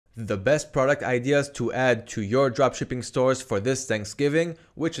the best product ideas to add to your dropshipping stores for this Thanksgiving,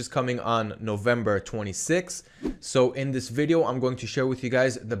 which is coming on November 26th. So in this video, I'm going to share with you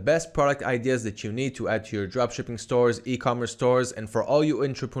guys the best product ideas that you need to add to your dropshipping stores, e-commerce stores, and for all you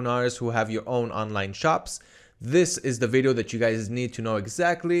entrepreneurs who have your own online shops, this is the video that you guys need to know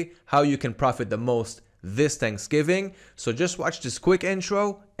exactly how you can profit the most this Thanksgiving. So just watch this quick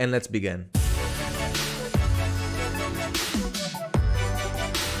intro and let's begin.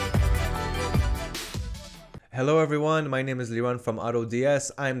 Hello everyone, my name is Liran from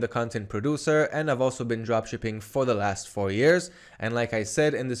AutoDS. I'm the content producer and I've also been dropshipping for the last 4 years. And like I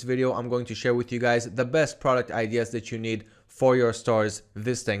said in this video, I'm going to share with you guys the best product ideas that you need for your stores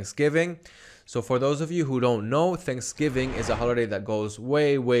this Thanksgiving. So for those of you who don't know, Thanksgiving is a holiday that goes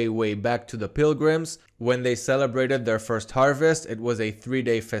way back to the Pilgrims. When they celebrated their first harvest, it was a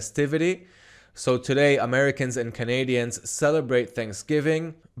 3-day festivity. So today, Americans and Canadians celebrate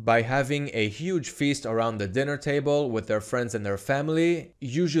Thanksgiving by having a huge feast around the dinner table with their friends and their family.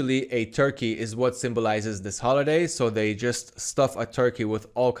 Usually a turkey is what symbolizes this holiday, so they just stuff a turkey with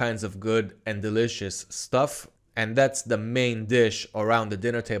all kinds of good and delicious stuff. And that's the main dish around the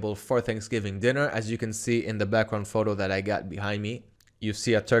dinner table for Thanksgiving dinner. As you can see in the background photo that I got behind me, you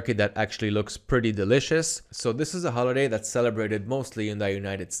see a turkey that actually looks pretty delicious. So this is a holiday that's celebrated mostly in the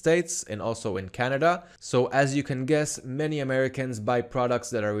United States and also in Canada. So as you can guess, many Americans buy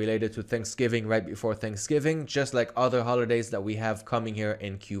products that are related to Thanksgiving right before Thanksgiving, just like other holidays that we have coming here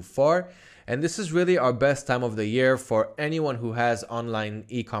in Q4. And this is really our best time of the year for anyone who has online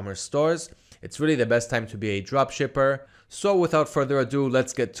e-commerce stores. It's really the best time to be a dropshipper. So without further ado,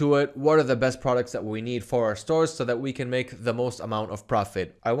 let's get to it. What are the best products that we need for our stores so that we can make the most amount of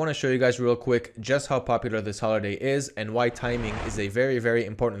profit? I want to show you guys real quick just how popular this holiday is and why timing is a very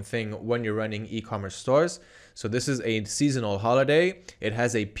important thing when you're running e-commerce stores. So this is a seasonal holiday. It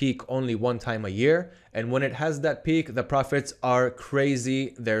has a peak only one time a year. And when it has that peak, the profits are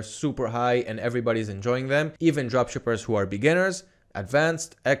crazy. They're super high and everybody's enjoying them. Even dropshippers who are beginners,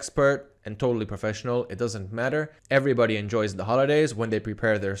 advanced, expert, and totally professional, it doesn't matter. Everybody enjoys the holidays when they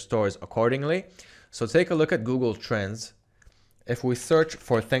prepare their stores accordingly. So take a look at Google Trends. If we search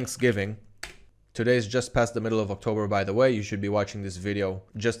for Thanksgiving, today is just past the middle of October, by the way. You should be watching this video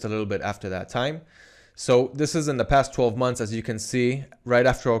just a little bit after that time. So this is in the past 12 months, as you can see, right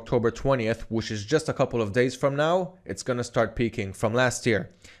after October 20th, which is just a couple of days from now, it's going to start peaking from last year.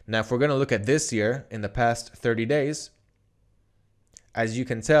 Now, if we're going to look at this year, in the past 30 days, as you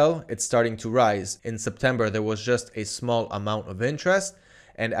can tell, it's starting to rise. In September, there was just a small amount of interest.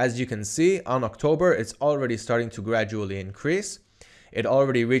 And as you can see, on October, it's already starting to gradually increase. It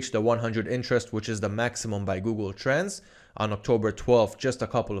already reached the 100 interest, which is the maximum by Google Trends, on October 12th, just a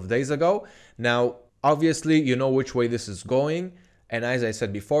couple of days ago. Now, obviously, you know which way this is going. And as I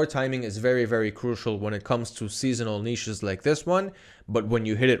said before, timing is very crucial when it comes to seasonal niches like this one. But when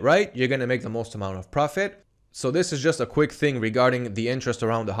you hit it right, you're going to make the most amount of profit. So this is just a quick thing regarding the interest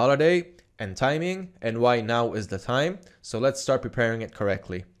around the holiday and timing and why now is the time. So let's start preparing it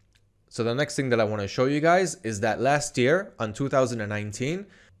correctly. So the next thing that I want to show you guys is that last year, on 2019,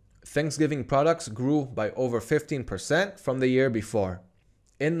 Thanksgiving products grew by over 15% from the year before.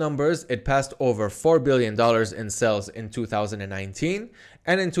 In numbers, it passed over $4 billion in sales in 2019.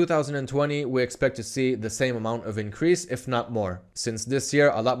 And in 2020, we expect to see the same amount of increase, if not more. Since this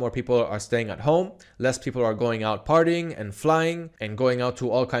year, a lot more people are staying at home. Less people are going out partying and flying and going out to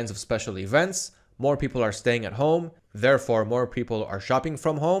all kinds of special events. More people are staying at home. Therefore, more people are shopping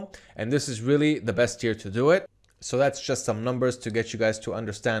from home. And this is really the best year to do it. So that's just some numbers to get you guys to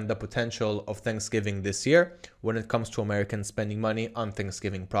understand the potential of Thanksgiving this year when it comes to Americans spending money on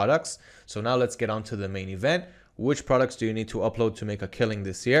Thanksgiving products. So now let's get on to the main event. Which products do you need to upload to make a killing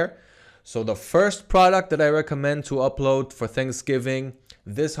this year? So the first product that I recommend to upload for Thanksgiving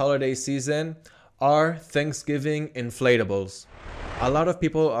this holiday season are Thanksgiving inflatables. A lot of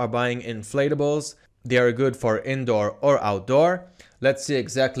people are buying inflatables. They are good for indoor or outdoor. Let's see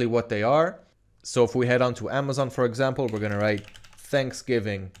exactly what they are. So if we head on to Amazon, for example, we're going to write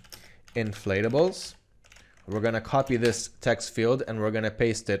Thanksgiving inflatables. We're going to copy this text field and we're going to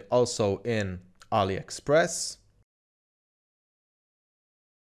paste it also in AliExpress.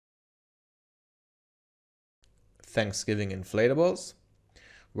 Thanksgiving inflatables.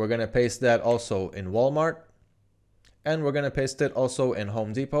 We're going to paste that also in Walmart. And we're going to paste it also in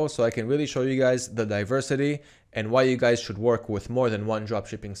Home Depot so I can really show you guys the diversity and why you guys should work with more than one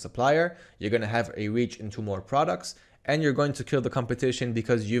dropshipping supplier. You're going to have a reach into more products and you're going to kill the competition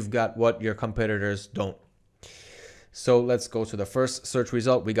because you've got what your competitors don't. So let's go to the first search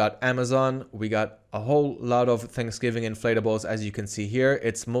result. We got Amazon. We got a whole lot of Thanksgiving inflatables. As you can see here,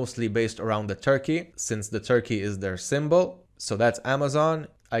 it's mostly based around the turkey, since the turkey is their symbol. So that's Amazon.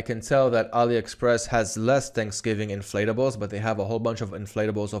 I can tell that AliExpress has less Thanksgiving inflatables, but they have a whole bunch of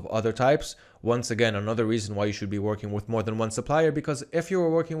inflatables of other types. Once again, another reason why you should be working with more than one supplier, because if you were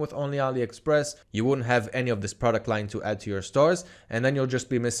working with only AliExpress, you wouldn't have any of this product line to add to your stores, and then you'll just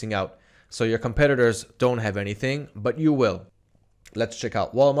be missing out. So your competitors don't have anything, but you will. Let's check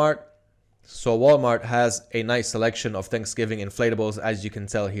out Walmart. So Walmart has a nice selection of Thanksgiving inflatables, as you can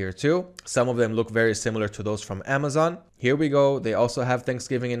tell here too. Some of them look very similar to those from Amazon. Here we go. They also have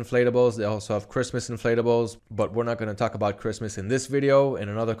Thanksgiving inflatables. They also have Christmas inflatables, but we're not going to talk about Christmas in this video. In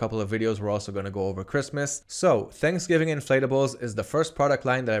another couple of videos, we're also going to go over Christmas. So Thanksgiving inflatables is the first product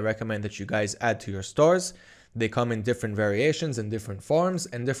line that I recommend that you guys add to your stores. They come in different variations and different forms,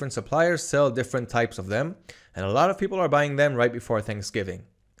 and different suppliers sell different types of them. And a lot of people are buying them right before Thanksgiving.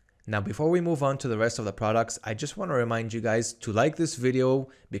 Now, before we move on to the rest of the products, I just want to remind you guys to like this video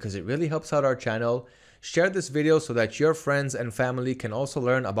because it really helps out our channel. Share this video so that your friends and family can also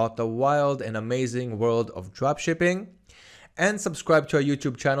learn about the wild and amazing world of dropshipping. And subscribe to our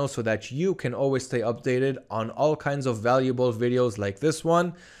YouTube channel so that you can always stay updated on all kinds of valuable videos like this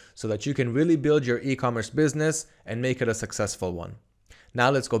one, so that you can really build your e-commerce business and make it a successful one. Now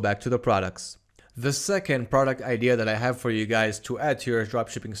let's go back to the products. The second product idea that I have for you guys to add to your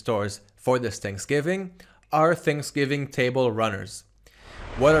dropshipping stores for this Thanksgiving are Thanksgiving table runners.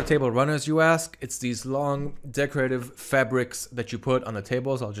 What are table runners, you ask? It's these long decorative fabrics that you put on the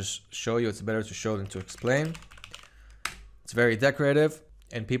tables. I'll just show you. It's better to show than to explain. It's very decorative,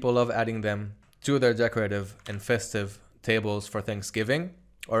 and people love adding them to their decorative and festive tables for Thanksgiving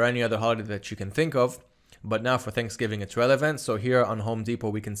or any other holiday that you can think of. But now for Thanksgiving, it's relevant. So here on Home Depot,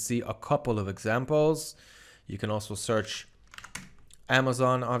 we can see a couple of examples. You can also search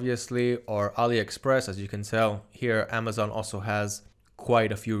Amazon, obviously, or AliExpress. As you can tell here, Amazon also has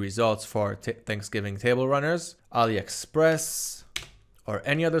quite a few results for Thanksgiving table runners. AliExpress or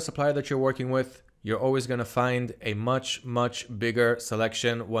any other supplier that you're working with, you're always going to find a much bigger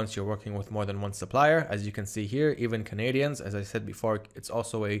selection once you're working with more than one supplier. As you can see here, even Canadians, as I said before, it's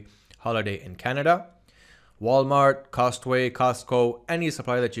also a holiday in Canada. Walmart, Costway, Costco, any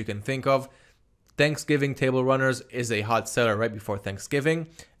supplier that you can think of. Thanksgiving table runners is a hot seller right before Thanksgiving,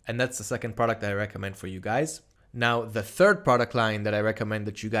 and that's the second product that I recommend for you guys. Now, the third product line that I recommend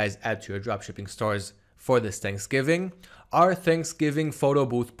that you guys add to your dropshipping stores for this Thanksgiving are Thanksgiving photo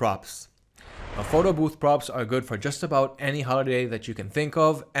booth props. Now, photo booth props are good for just about any holiday that you can think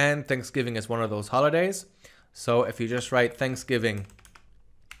of, and Thanksgiving is one of those holidays. So if you just write Thanksgiving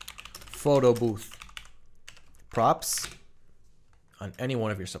photo booth props on any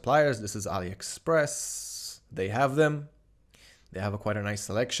one of your suppliers, this is AliExpress, they have them. They have quite a nice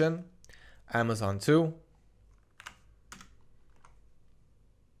selection. Amazon too.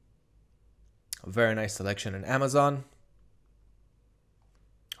 A very nice selection in Amazon.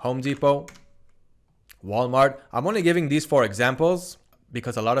 Home Depot, Walmart. I'm only giving these 4 examples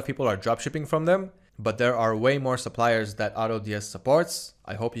because a lot of people are dropshipping from them, but there are way more suppliers that AutoDS supports.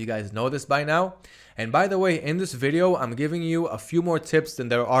 I hope you guys know this by now. And by the way, in this video, I'm giving you a few more tips than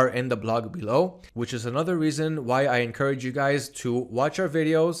there are in the blog below, which is another reason why I encourage you guys to watch our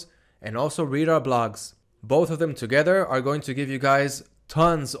videos and also read our blogs. Both of them together are going to give you guys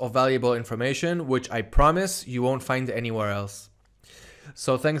tons of valuable information, which I promise you won't find anywhere else.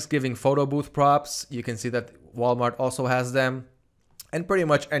 So Thanksgiving photo booth props, you can see that Walmart also has them. And pretty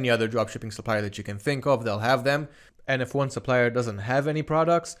much any other dropshipping supplier that you can think of, they'll have them. And if one supplier doesn't have any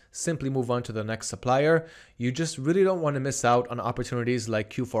products, simply move on to the next supplier. You just really don't want to miss out on opportunities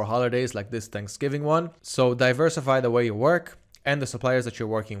like Q4 holidays, like this Thanksgiving one. So diversify the way you work and the suppliers that you're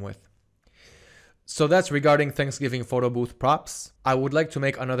working with. So that's regarding Thanksgiving photo booth props. I would like to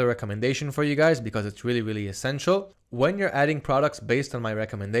make another recommendation for you guys because it's really essential. When you're adding products based on my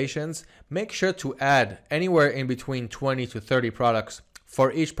recommendations, make sure to add anywhere in between 20 to 30 products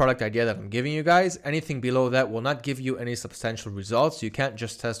for each product idea that I'm giving you guys. Anything below that will not give you any substantial results. You can't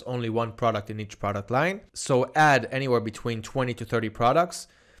just test only one product in each product line. So add anywhere between 20 to 30 products.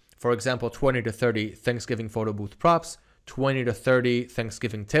 For example, 20 to 30 Thanksgiving photo booth props, 20 to 30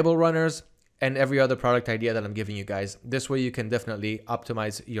 Thanksgiving table runners, and every other product idea that I'm giving you guys. This way you can definitely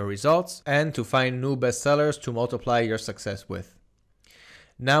optimize your results and to find new bestsellers to multiply your success with.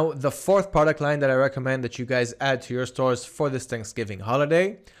 Now, the fourth product line that I recommend that you guys add to your stores for this Thanksgiving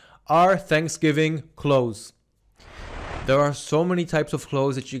holiday are Thanksgiving clothes. There are so many types of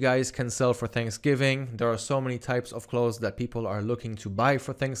clothes that you guys can sell for Thanksgiving. There are so many types of clothes that people are looking to buy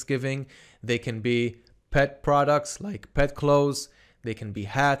for Thanksgiving. They can be pet products like pet clothes. They can be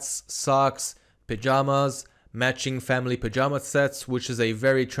hats, socks, pajamas, matching family pajama sets, which is a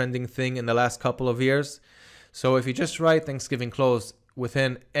very trending thing in the last couple of years. So if you just write Thanksgiving clothes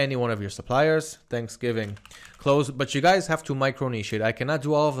within any one of your suppliers, Thanksgiving clothes, but you guys have to micro niche it. I cannot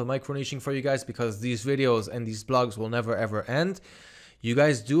do all of the micro niching for you guys because these videos and these blogs will never ever end. You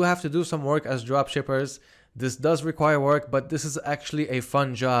guys do have to do some work as dropshippers. This does require work, but this is actually a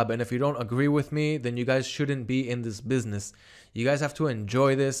fun job. And if you don't agree with me, then you guys shouldn't be in this business. You guys have to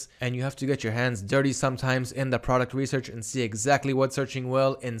enjoy this, and you have to get your hands dirty sometimes in the product research and see exactly what's searching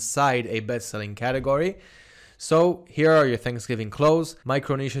well inside a best-selling category. So here are your Thanksgiving clothes,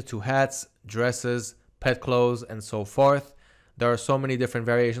 micro niche to hats, dresses, pet clothes, and so forth. There are so many different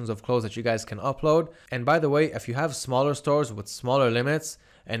variations of clothes that you guys can upload. And by the way, if you have smaller stores with smaller limits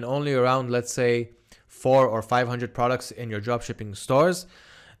and only around, let's say, 400 or 500 products in your dropshipping stores,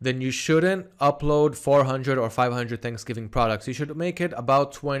 then you shouldn't upload 400 or 500 Thanksgiving products. You should make it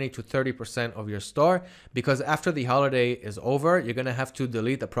about 20 to 30% of your store, because after the holiday is over, you're gonna have to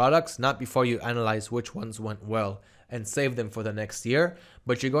delete the products, not before you analyze which ones went well and save them for the next year,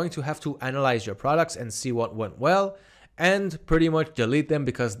 but you're going to have to analyze your products and see what went well and pretty much delete them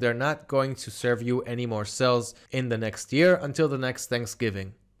because they're not going to serve you any more sales in the next year until the next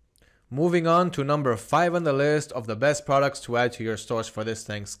Thanksgiving. Moving on to number 5 on the list of the best products to add to your stores for this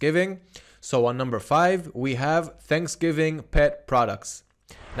Thanksgiving. So on number 5, we have Thanksgiving pet products.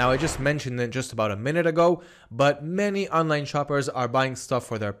 Now I just mentioned it just about a minute ago, but many online shoppers are buying stuff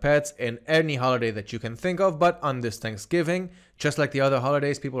for their pets in any holiday that you can think of, but on this Thanksgiving, just like the other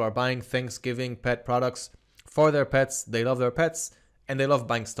holidays, people are buying Thanksgiving pet products for their pets. They love their pets and they love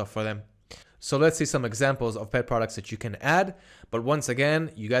buying stuff for them. So let's see some examples of pet products that you can add. But once again,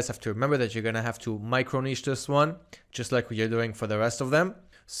 you guys have to remember that you're going to have to micro niche this one, just like you're doing for the rest of them.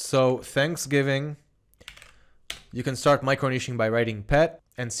 So Thanksgiving, you can start micro niching by writing pet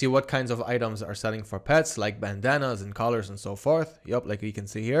and see what kinds of items are selling for pets, like bandanas and collars and so forth. Yup, like you can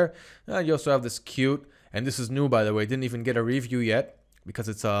see here. You also have this cute, and this is new by the way, didn't even get a review yet because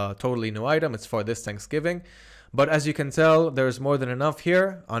it's a totally new item. It's for this Thanksgiving. But as you can tell, there's more than enough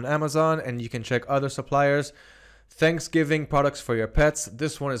here on Amazon, and you can check other suppliers. Thanksgiving products for your pets.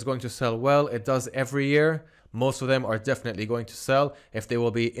 This one is going to sell well. It does every year. Most of them are definitely going to sell if they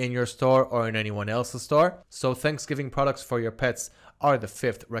will be in your store or in anyone else's store. So Thanksgiving products for your pets are the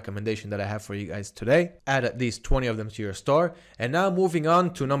 5th recommendation that I have for you guys today. Add at least 20 of them to your store. And now moving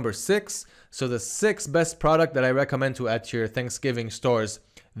on to number 6. So the 6th best product that I recommend to add to your Thanksgiving stores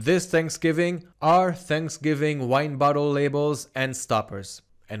this Thanksgiving are Thanksgiving wine bottle labels and stoppers.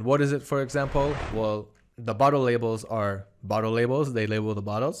 And what is it, for example? Well, the bottle labels are bottle labels. They label the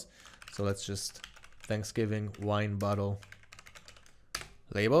bottles. So let's just Thanksgiving wine bottle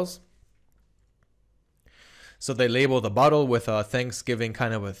labels. So they label the bottle with a Thanksgiving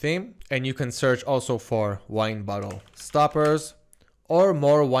kind of a theme. And you can search also for wine bottle stoppers or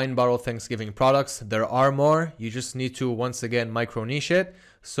more wine bottle Thanksgiving products. There are more. You just need to, once again, micro niche it.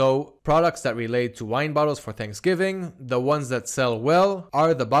 So products that relate to wine bottles for Thanksgiving, the ones that sell well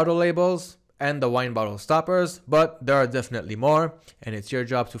are the bottle labels and the wine bottle stoppers, but there are definitely more, and it's your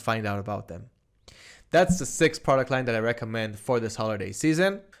job to find out about them. That's the 6th product line that I recommend for this holiday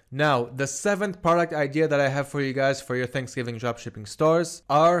season. Now, the 7th product idea that I have for you guys for your Thanksgiving dropshipping stores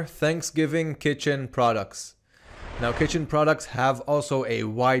are Thanksgiving kitchen products. Now, kitchen products have also a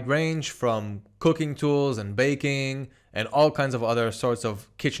wide range from cooking tools and baking and all kinds of other sorts of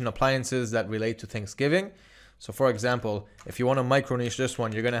kitchen appliances that relate to Thanksgiving. So for example, if you want to micro niche this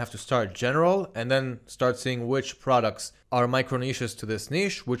one, you're going to have to start general and then start seeing which products are micro niches to this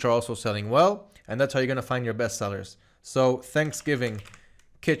niche, which are also selling well. And that's how you're going to find your best sellers. So Thanksgiving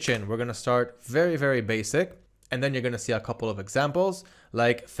kitchen, we're going to start very, very basic. And then you're going to see a couple of examples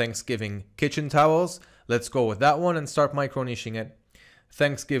like Thanksgiving kitchen towels. Let's go with that one and start micro niching it.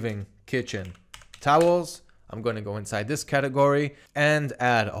 Thanksgiving kitchen towels. I'm going to go inside this category and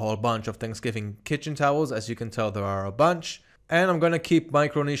add a whole bunch of Thanksgiving kitchen towels. As you can tell, there are a bunch. And I'm going to keep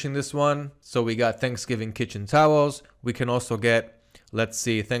micro niching this one. So we got Thanksgiving kitchen towels. We can also get, let's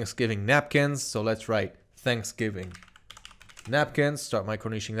see, Thanksgiving napkins. So let's write Thanksgiving napkins. Start micro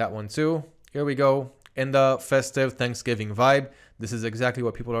niching that one too. Here we go. In the festive Thanksgiving vibe, this is exactly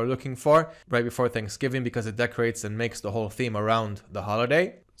what people are looking for right before Thanksgiving because it decorates and makes the whole theme around the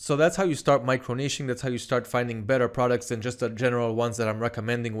holiday. So that's how you start micro niching. That's how you start finding better products than just the general ones that I'm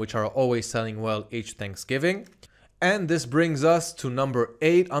recommending, which are always selling well each Thanksgiving. And this brings us to number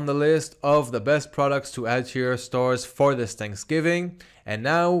 8 on the list of the best products to add to your stores for this Thanksgiving. And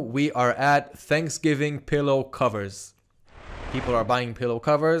now we are at Thanksgiving pillow covers. People are buying pillow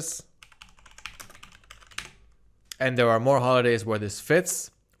covers. And there are more holidays where this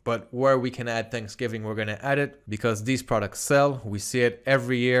fits, but where we can add Thanksgiving, we're going to add it because these products sell. We see it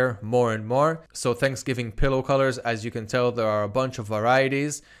every year more and more. So Thanksgiving pillow colors, as you can tell, there are a bunch of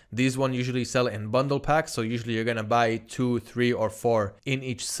varieties. These ones usually sell in bundle packs. So usually you're going to buy 2, 3, or 4 in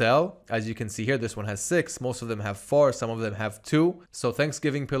each cell. As you can see here, this one has 6. Most of them have 4. Some of them have 2. So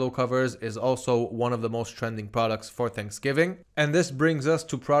Thanksgiving pillow covers is also one of the most trending products for Thanksgiving. And this brings us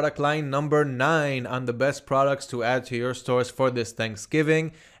to product line number 9 on the best products to add to your stores for this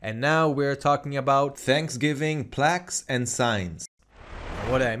Thanksgiving. And now we're talking about Thanksgiving plaques and signs.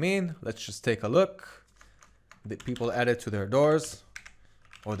 What do I mean? Let's just take a look. The people add it to their doors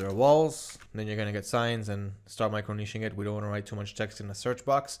or their walls. Then you're going to get signs and start micro niching it. We don't want to write too much text in the search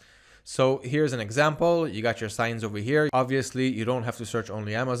box. So here's an example. You got your signs over here. Obviously, you don't have to search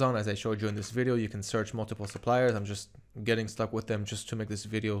only Amazon. As I showed you in this video, you can search multiple suppliers. I'm just getting stuck with them just to make this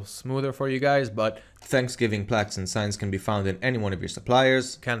video smoother for you guys. But Thanksgiving plaques and signs can be found in any one of your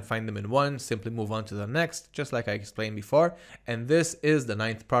suppliers. Can't find them in one, simply move on to the next, just like I explained before. And this is the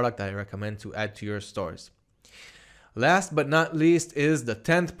 9th product that I recommend to add to your stores. Last but not least is the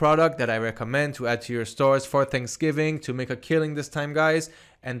 10th product that I recommend to add to your stores for Thanksgiving to make a killing this time, guys.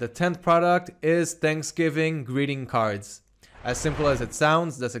 And the 10th product is Thanksgiving greeting cards. As simple as it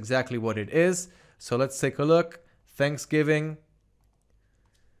sounds, that's exactly what it is. So let's take a look. Thanksgiving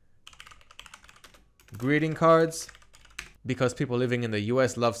greeting cards. Because people living in the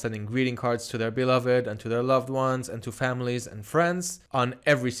US love sending greeting cards to their beloved and to their loved ones and to families and friends on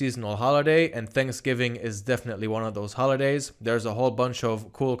every seasonal holiday, and Thanksgiving is definitely one of those holidays. There's a whole bunch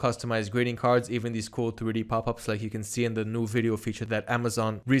of cool customized greeting cards, even these cool 3D pop-ups like you can see in the new video feature that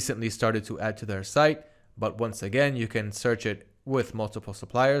Amazon recently started to add to their site. But once again, you can search it with multiple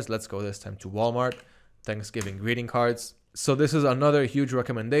suppliers. Let's go this time to Walmart. Thanksgiving greeting cards. So this is another huge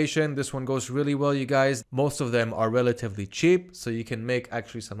recommendation. This one goes really well, you guys. Most of them are relatively cheap, so you can make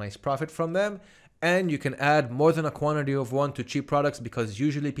actually some nice profit from them. And you can add more than a quantity of one to cheap products because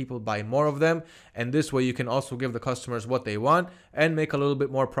usually people buy more of them. And this way you can also give the customers what they want and make a little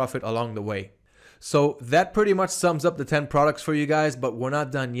bit more profit along the way. So that pretty much sums up the 10 products for you guys, but we're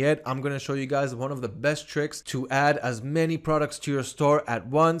not done yet. I'm going to show you guys one of the best tricks to add as many products to your store at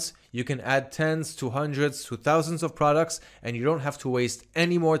once. You can add tens to hundreds to thousands of products, and you don't have to waste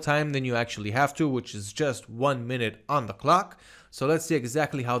any more time than you actually have to, which is just 1 minute on the clock. So let's see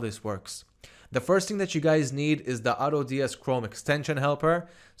exactly how this works. The first thing that you guys need is the AutoDS Chrome Extension Helper.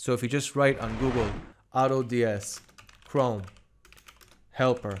 So if you just write on Google, AutoDS Chrome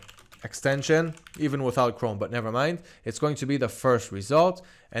Helper extension, even without Chrome, but never mind, it's going to be the first result.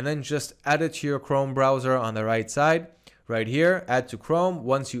 And then just add it to your Chrome browser on the right side. Right here, add to Chrome.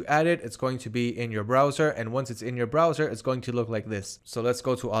 Once you add it, it's going to be in your browser, and once it's in your browser, it's going to look like this. So let's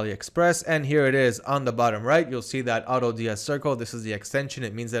go to AliExpress, and here it is on the bottom right. You'll see that AutoDS circle. This is the extension.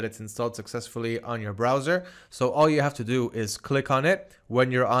 It means that it's installed successfully on your browser. So all you have to do is click on it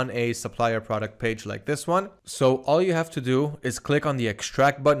when you're on a supplier product page like this one. So all you have to do is click on the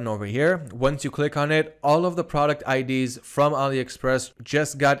extract button over here. Once you click on it, all of the product IDs from AliExpress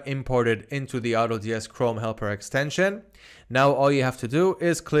just got imported into the AutoDS Chrome Helper extension. Now all you have to do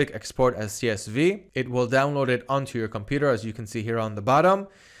is click export as CSV. It will download it onto your computer, as you can see here on the bottom.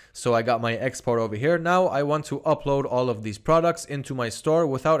 So I got my export over here. Now I want to upload all of these products into my store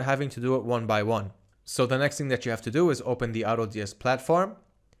without having to do it one by one. So the next thing that you have to do is open the AutoDS platform.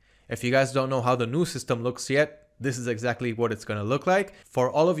 If you guys don't know how the new system looks yet, this is exactly what it's going to look like.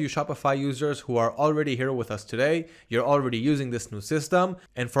 For all of you Shopify users who are already here with us today, you're already using this new system.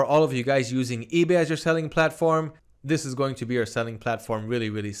 And for all of you guys using eBay as your selling platform, this is going to be your selling platform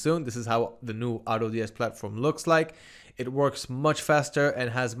really soon. This is how the new AutoDS platform looks like. It works much faster and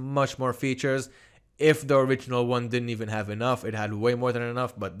has much more features. If the original one didn't even have enough, it had way more than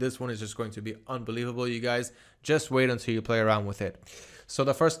enough, but this one is just going to be unbelievable, you guys. Just wait until you play around with it. So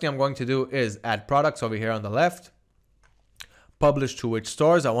the first thing I'm going to do is add products over here on the left. Publish to which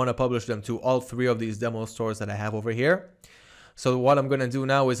stores? I want to publish them to all 3 of these demo stores that I have over here. So what I'm going to do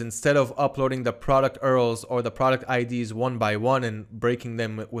now is, instead of uploading the product URLs or the product IDs one by one and breaking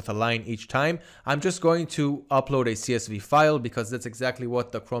them with a line each time, I'm just going to upload a CSV file because that's exactly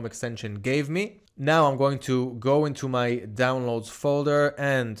what the Chrome extension gave me. Now I'm going to go into my downloads folder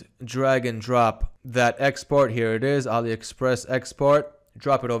and drag and drop that export. Here it is, AliExpress export.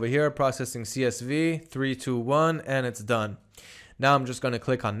 Drop it over here, processing CSV, 3, 2, 1, and it's done. Now I'm just going to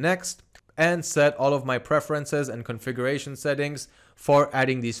click on next and set all of my preferences and configuration settings for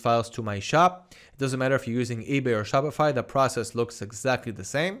adding these files to my shop. It doesn't matter if you're using eBay or Shopify, the process looks exactly the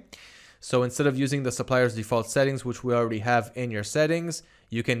same. So instead of using the supplier's default settings, which we already have in your settings,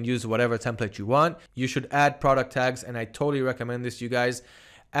 you can use whatever template you want. You should add product tags, and I totally recommend this, you guys.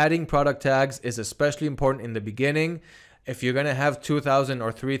 Adding product tags is especially important in the beginning. If you're going to have 2,000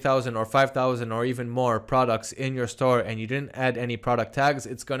 or 3,000 or 5,000 or even more products in your store and you didn't add any product tags,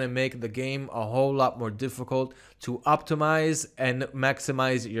 it's going to make the game a whole lot more difficult to optimize and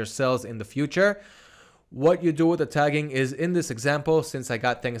maximize your sales in the future. What you do with the tagging is, in this example, since I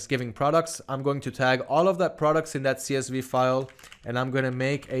got Thanksgiving products, I'm going to tag all of that products in that CSV file, and I'm going to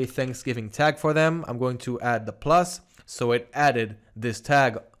make a Thanksgiving tag for them. I'm going to add the plus, so it added this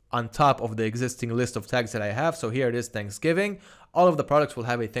tag on top of the existing list of tags that I have. So here it is, Thanksgiving. All of the products will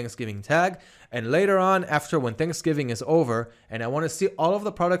have a Thanksgiving tag. And later on, after when Thanksgiving is over and I want to see all of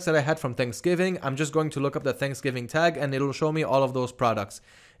the products that I had from Thanksgiving, I'm just going to look up the Thanksgiving tag and it'll show me all of those products.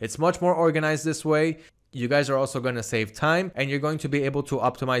 It's much more organized this way. You guys are also going to save time, and you're going to be able to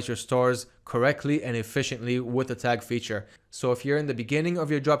optimize your stores correctly and efficiently with the tag feature. So if you're in the beginning of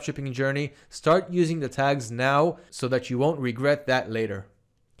your dropshipping journey, start using the tags now so that you won't regret that later.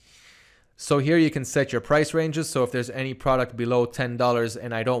 So here you can set your price ranges. So if there's any product below $10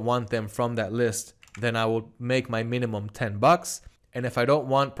 and I don't want them from that list, then I will make my minimum $10. And if I don't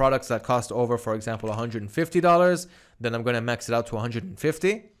want products that cost over, for example, $150, then I'm going to max it out to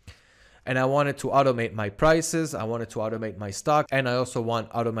 $150. And I wanted to automate my prices, I wanted to automate my stock, and I also want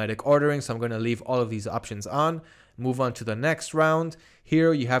automatic ordering. So I'm going to leave all of these options on. Move on to the next round.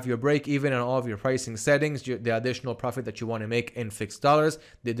 Here you have your break even and all of your pricing settings, the additional profit that you want to make in fixed dollars,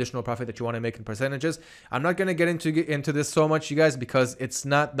 the additional profit that you want to make in percentages. I'm not going to get into this so much, you guys, because it's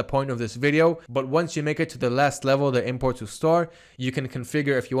not the point of this video. But once you make it to the last level, the import to store, you can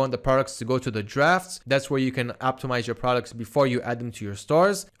configure if you want the products to go to the drafts. That's where you can optimize your products before you add them to your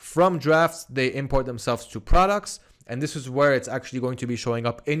stores. From drafts, they import themselves to products. And this is where it's actually going to be showing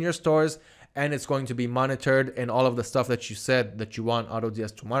up in your stores, and it's going to be monitored and all of the stuff that you said that you want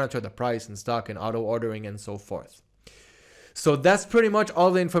AutoDS to monitor, the price and stock and auto ordering and so forth. So that's pretty much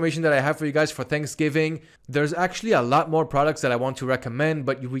all the information that I have for you guys for Thanksgiving. There's actually a lot more products that I want to recommend,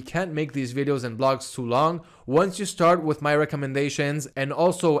 but we can't make these videos and blogs too long. Once you start with my recommendations and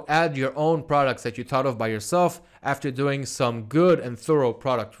also add your own products that you thought of by yourself after doing some good and thorough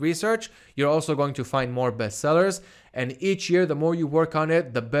product research, you're also going to find more bestsellers. And each year, the more you work on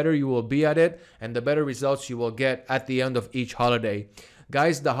it, the better you will be at it and the better results you will get at the end of each holiday.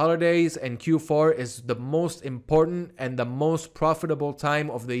 Guys, the holidays and Q4 is the most important and the most profitable time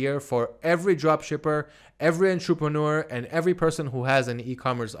of the year for every dropshipper, every entrepreneur, and every person who has an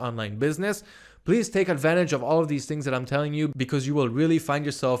e-commerce online business. Please take advantage of all of these things that I'm telling you, because you will really find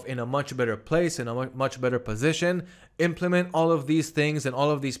yourself in a much better place, in a much better position. Implement all of these things and all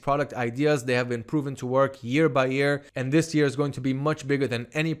of these product ideas. They have been proven to work year by year, and this year is going to be much bigger than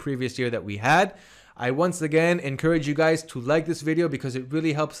any previous year that we had. I once again encourage you guys to like this video because it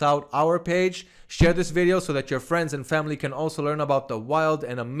really helps out our page. Share this video so that your friends and family can also learn about the wild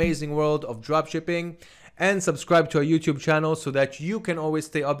and amazing world of dropshipping. And subscribe to our YouTube channel so that you can always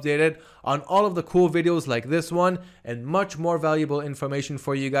stay updated on all of the cool videos like this one and much more valuable information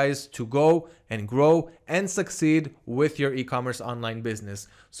for you guys to go and grow and succeed with your e-commerce online business.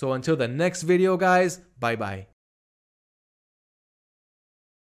 So until the next video, guys, bye-bye.